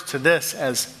refers to this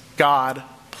as God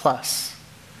plus.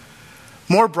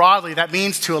 More broadly, that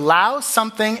means to allow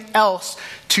something else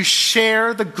to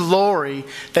share the glory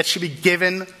that should be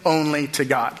given only to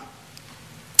God.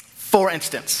 For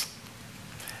instance,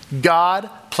 God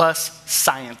plus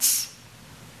science,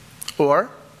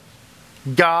 or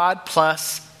God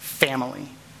plus family,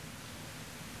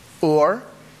 or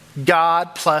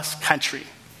God plus country,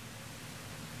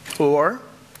 or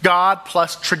God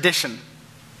plus tradition.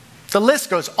 The list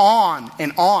goes on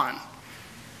and on.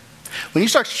 When you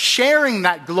start sharing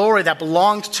that glory that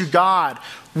belongs to God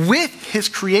with his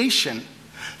creation,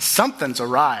 something's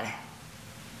awry.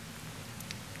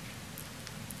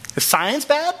 Is science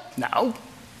bad? No.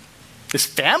 Is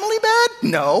family bad?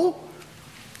 No.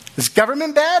 Is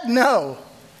government bad? No.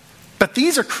 But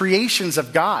these are creations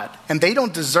of God, and they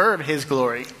don't deserve his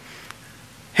glory.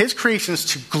 His creation is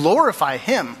to glorify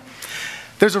him.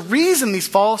 There's a reason these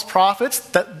false prophets,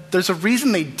 there's a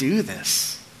reason they do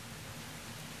this.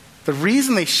 The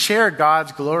reason they share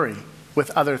God's glory with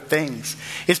other things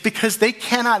is because they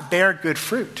cannot bear good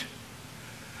fruit.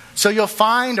 So you'll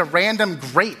find a random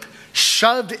grape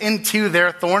shoved into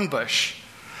their thorn bush,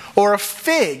 or a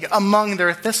fig among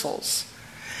their thistles.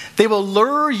 They will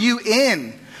lure you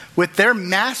in with their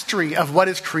mastery of what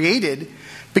is created,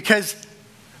 because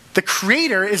the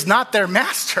creator is not their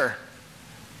master.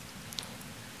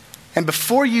 And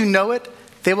before you know it,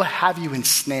 they will have you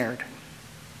ensnared.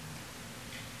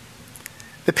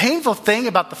 The painful thing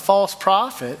about the false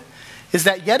prophet is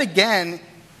that yet again,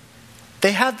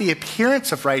 they have the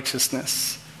appearance of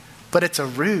righteousness, but it's a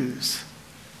ruse.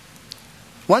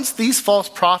 Once these false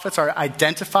prophets are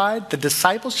identified, the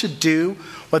disciples should do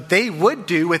what they would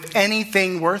do with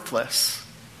anything worthless.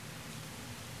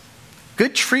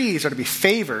 Good trees are to be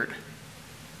favored,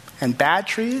 and bad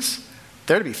trees,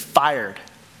 they're to be fired.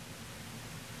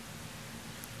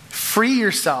 Free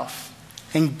yourself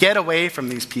and get away from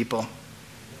these people.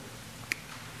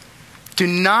 Do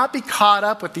not be caught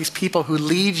up with these people who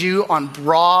lead you on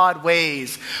broad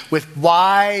ways with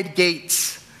wide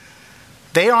gates.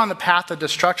 They are on the path of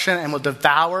destruction and will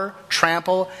devour,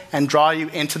 trample, and draw you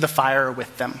into the fire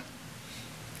with them.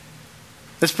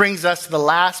 This brings us to the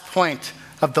last point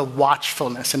of the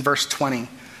watchfulness in verse 20.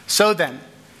 So then,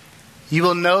 you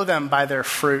will know them by their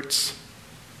fruits.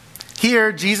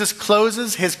 Here, Jesus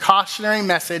closes his cautionary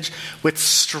message with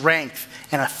strength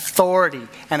and authority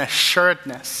and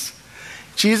assuredness.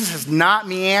 Jesus has not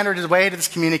meandered his way to this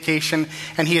communication,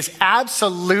 and he is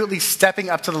absolutely stepping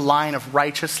up to the line of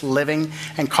righteous living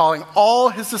and calling all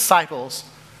his disciples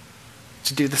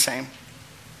to do the same.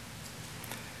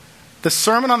 The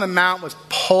Sermon on the Mount was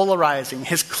polarizing.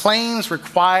 His claims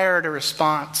required a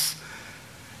response.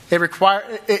 It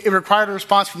required a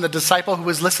response from the disciple who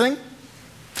was listening.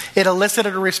 It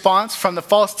elicited a response from the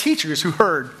false teachers who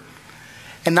heard.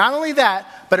 And not only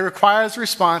that, but it requires a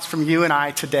response from you and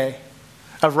I today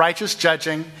of righteous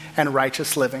judging and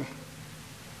righteous living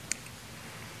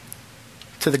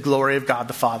to the glory of God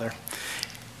the Father.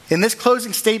 In this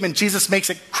closing statement, Jesus makes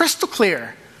it crystal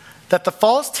clear that the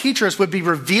false teachers would be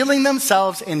revealing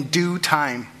themselves in due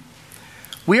time.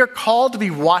 We are called to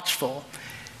be watchful.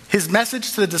 His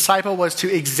message to the disciple was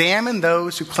to examine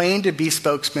those who claim to be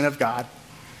spokesmen of God.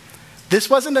 This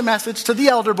wasn't a message to the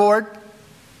elder board.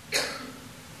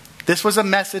 This was a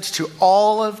message to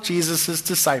all of Jesus'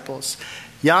 disciples,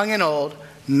 young and old,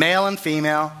 male and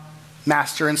female,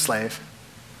 master and slave.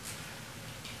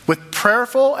 With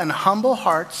prayerful and humble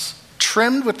hearts,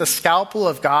 trimmed with the scalpel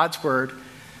of God's word,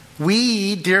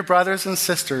 we, dear brothers and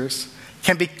sisters,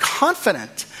 can be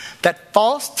confident that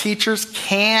false teachers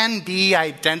can be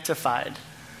identified.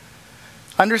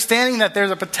 Understanding that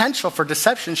there's a potential for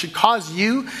deception should cause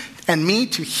you and me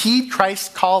to heed Christ's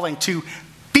calling to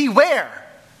beware,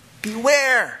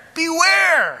 beware,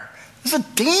 beware. This is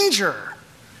a danger.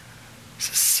 This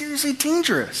is seriously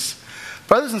dangerous.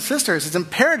 Brothers and sisters, it's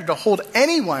imperative to hold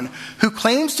anyone who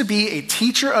claims to be a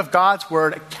teacher of God's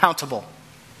word accountable.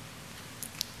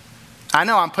 I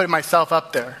know I'm putting myself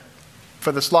up there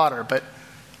for the slaughter, but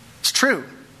it's true.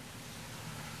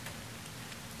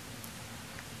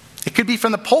 It could be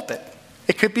from the pulpit.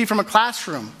 It could be from a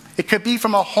classroom. It could be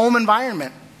from a home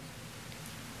environment.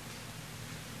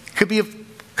 It could be a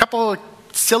couple of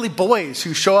silly boys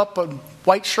who show up in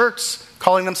white shirts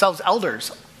calling themselves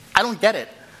elders. I don't get it.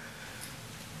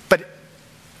 But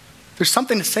there's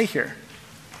something to say here.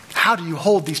 How do you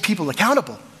hold these people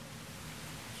accountable?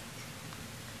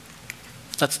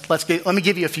 Let me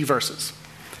give you a few verses.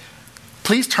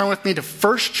 Please turn with me to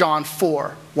 1 John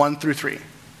 4, 1 through 3.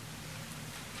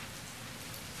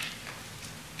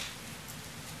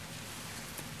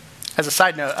 As a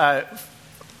side note,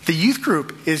 the youth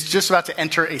group is just about to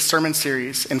enter a sermon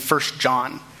series in 1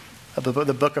 John,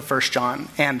 the book of 1 John.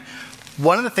 And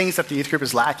one of the things that the youth group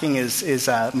is lacking is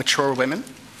mature women.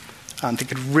 They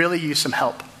could really use some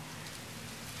help.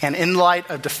 And in light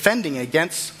of defending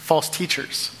against false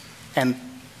teachers and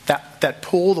that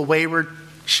pull the wayward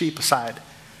sheep aside,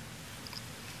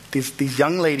 these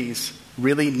young ladies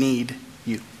really need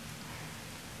you.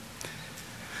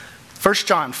 1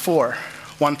 John 4,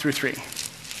 1 through 3.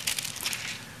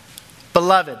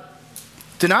 Beloved,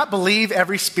 do not believe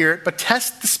every spirit, but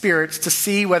test the spirits to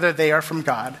see whether they are from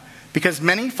God, because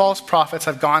many false prophets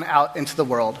have gone out into the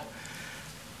world.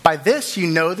 By this you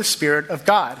know the Spirit of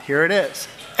God. Here it is.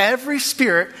 Every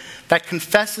spirit that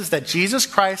confesses that Jesus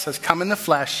Christ has come in the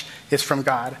flesh is from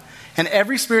God. And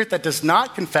every spirit that does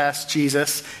not confess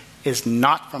Jesus is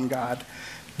not from God.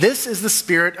 This is the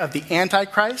spirit of the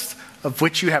Antichrist, of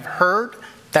which you have heard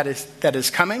that is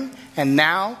coming, and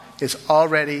now is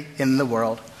already in the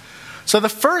world. So the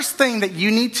first thing that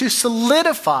you need to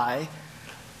solidify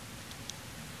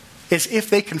is if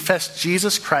they confess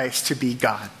Jesus Christ to be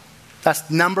God. That's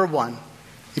number one.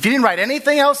 If you didn't write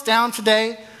anything else down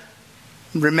today,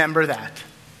 remember that.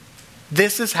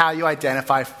 This is how you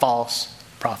identify false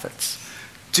prophets.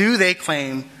 Do they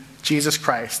claim Jesus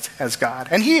Christ as God?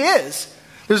 And he is.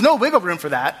 There's no wiggle room for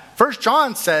that. 1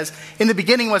 John says, in the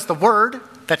beginning was the Word,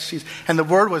 and the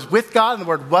Word was with God, and the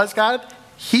Word was God.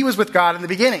 He was with God in the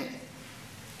beginning.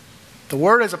 The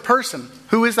Word is a person.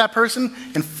 Who is that person?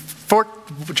 In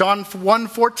John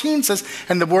 1:14 says,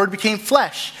 and the Word became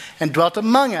flesh and dwelt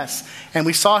among us, and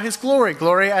we saw his glory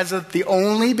as of the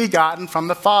only begotten from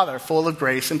the Father, full of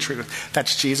grace and truth.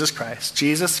 That's Jesus Christ.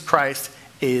 Jesus Christ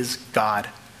is God.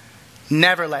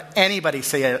 Never let anybody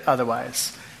say it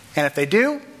otherwise. And if they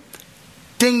do,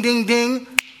 ding, ding, ding,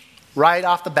 right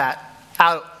off the bat,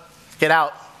 out, get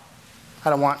out. I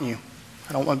don't want you.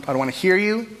 I don't want to hear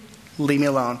you. Leave me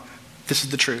alone. This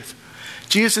is the truth.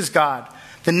 Jesus is God.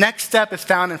 The next step is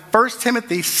found in 1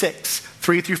 Timothy 6,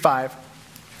 3 through 5.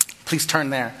 Please turn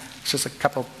there. It's just a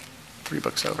couple, 3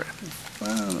 books over.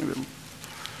 Well, maybe.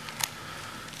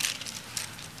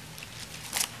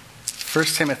 1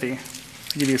 Timothy,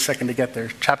 I'll give you a second to get there.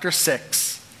 Chapter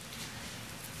 6,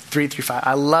 3 through 5.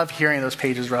 I love hearing those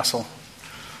pages rustle.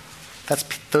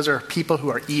 Those are people who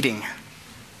are eating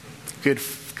good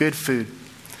food.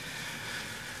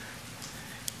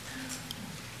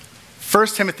 1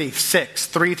 Timothy 6,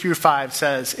 3 through 5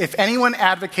 says, if anyone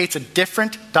advocates a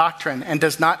different doctrine and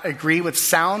does not agree with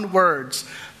sound words,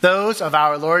 those of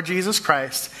our Lord Jesus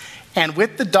Christ, and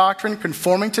with the doctrine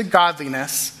conforming to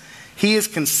godliness, he is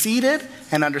conceited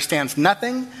and understands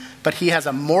nothing, but he has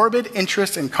a morbid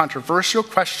interest in controversial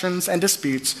questions and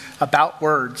disputes about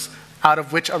words, out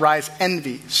of which arise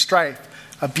envy, strife,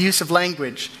 abusive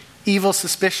language, evil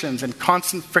suspicions, and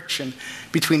constant friction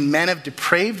between men of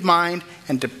depraved mind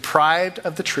and deprived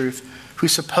of the truth, who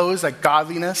suppose that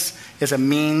godliness is a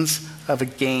means of a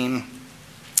gain.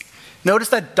 Notice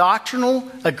that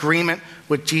doctrinal agreement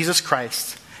with Jesus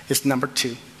Christ is number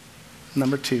 2.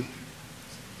 Number 2.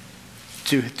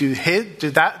 Does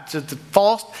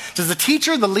the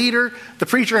teacher, the leader, the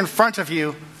preacher in front of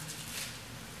you,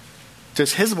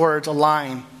 does his words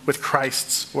align with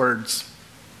Christ's words?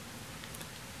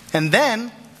 And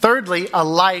then, thirdly, a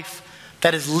life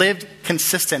that is lived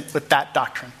consistent with that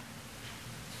doctrine.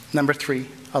 Number 3,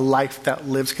 a life that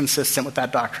lives consistent with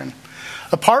that doctrine.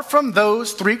 Apart from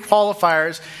those 3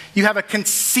 qualifiers, you have a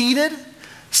conceited,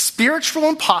 spiritual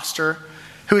imposter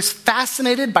who is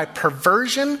fascinated by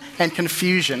perversion and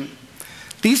confusion.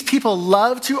 These people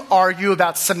love to argue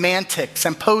about semantics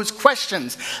and pose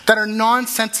questions that are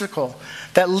nonsensical,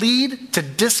 that lead to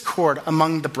discord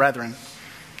among the brethren.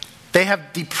 They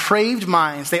have depraved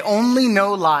minds. They only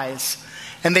know lies,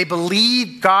 and they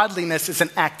believe godliness is an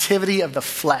activity of the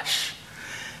flesh.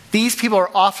 These people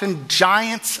are often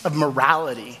giants of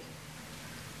morality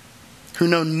who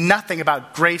know nothing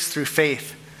about grace through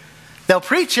faith. They'll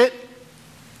preach it,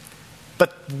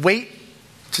 but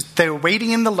they're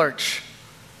waiting in the lurch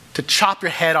to chop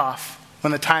your head off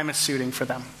when the time is suiting for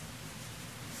them.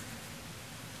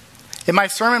 In my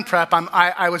sermon prep,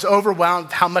 I was overwhelmed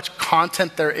with how much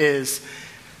content there is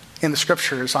in the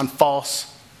scriptures on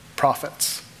false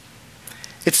prophets.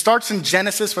 It starts in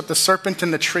Genesis with the serpent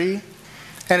in the tree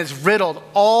and is riddled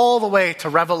all the way to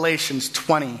Revelations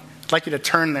 20. I'd like you to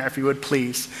turn there if you would,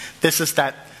 please. This is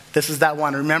that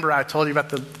one. Remember, I told you about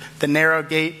the narrow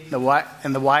gate and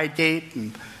the wide gate,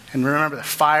 and remember the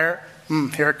fire.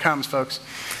 Here it comes, folks.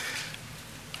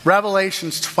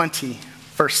 Revelations 20,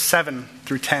 verse 7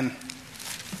 through 10.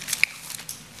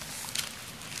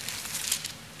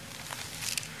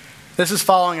 This is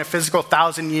following a physical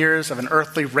 1,000 years of an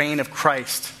earthly reign of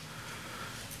Christ.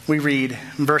 We read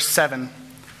in verse 7.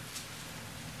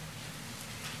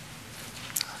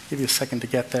 I'll give you a second to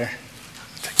get there.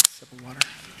 Take a sip of water.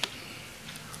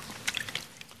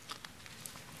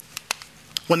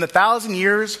 When the 1,000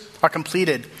 years are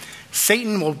completed,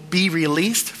 Satan will be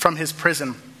released from his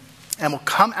prison and will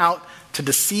come out to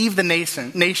deceive the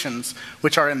nations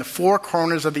which are in the 4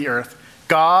 corners of the earth,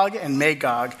 Gog and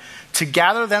Magog, to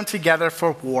gather them together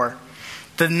for war.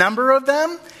 The number of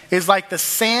them is like the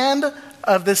sand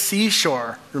of the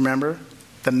seashore. Remember,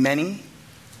 the many,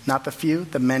 not the few,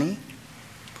 the many.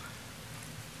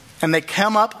 And they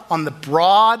come up on the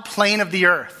broad plain of the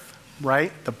earth,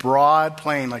 right? The broad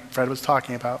plain, like Fred was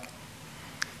talking about.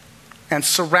 And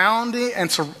surrounded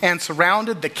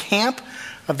the camp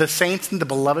of the saints in the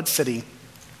beloved city.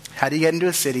 How do you get into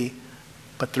a city?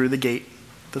 But through the gate,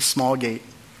 the small gate.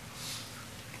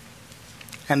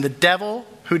 And the devil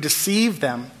who deceived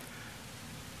them,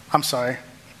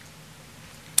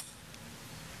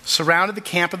 surrounded the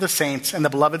camp of the saints and the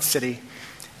beloved city,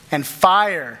 and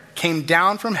fire came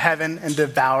down from heaven and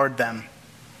devoured them.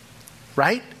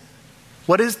 Right?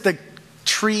 What is the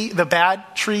bad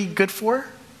tree good for?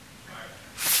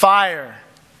 Fire.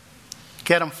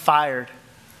 Get them fired.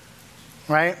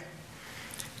 Right?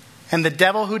 And the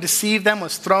devil who deceived them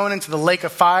was thrown into the lake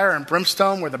of fire and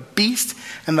brimstone, where the beast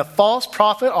and the false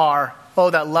prophet are. Oh,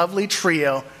 that lovely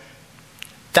trio.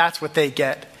 That's what they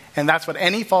get. And that's what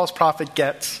any false prophet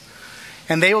gets.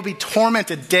 And they will be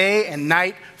tormented day and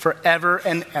night forever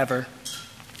and ever.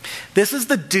 This is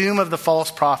the doom of the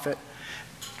false prophet.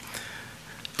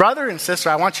 Brother and sister,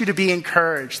 I want you to be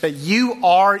encouraged that you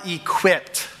are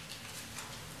equipped.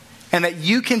 And that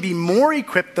you can be more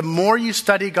equipped the more you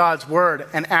study God's word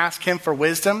and ask him for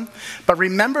wisdom. But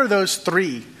remember those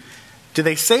 3. Do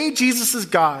they say Jesus is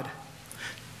God?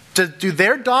 Do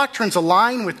their doctrines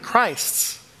align with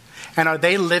Christ's? And are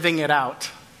they living it out?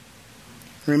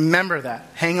 Remember that.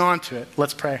 Hang on to it.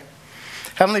 Let's pray.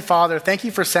 Heavenly Father, thank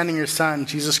you for sending your Son,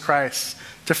 Jesus Christ,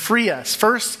 to free us,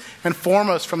 first and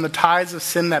foremost, from the ties of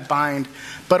sin that bind,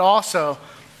 but also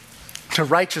to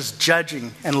righteous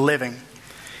judging and living.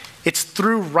 It's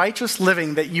through righteous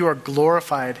living that you are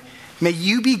glorified. May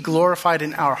you be glorified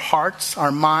in our hearts,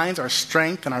 our minds, our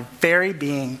strength, and our very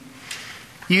being.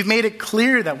 You've made it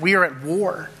clear that we are at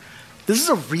war. This is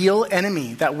a real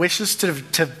enemy that wishes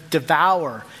to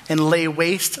devour and lay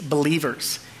waste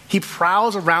believers. He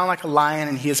prowls around like a lion,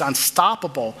 and he is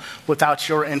unstoppable without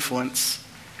your influence.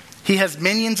 He has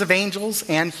minions of angels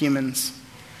and humans.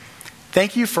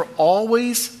 Thank you for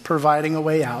always providing a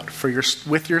way out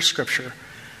with your scripture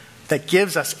that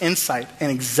gives us insight and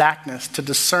exactness to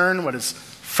discern what is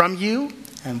from you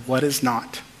and what is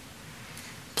not.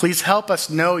 Please help us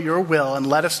know your will and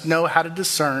let us know how to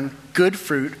discern good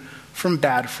fruit from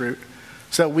bad fruit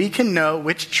so that we can know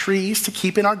which trees to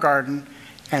keep in our garden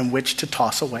and which to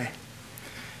toss away.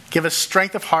 Give us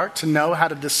strength of heart to know how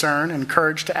to discern and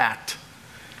courage to act.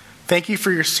 Thank you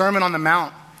for your Sermon on the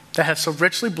Mount that has so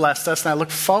richly blessed us, and I look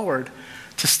forward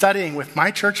to studying with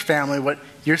my church family what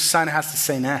your Son has to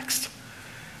say next.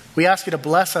 We ask you to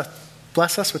bless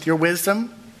us with your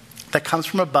wisdom that comes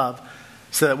from above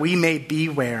so that we may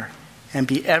beware and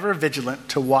be ever vigilant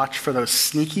to watch for those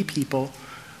sneaky people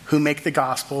who make the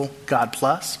gospel God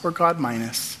plus or God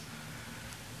minus.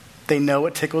 They know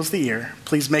what tickles the ear.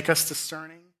 Please make us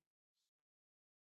discerning.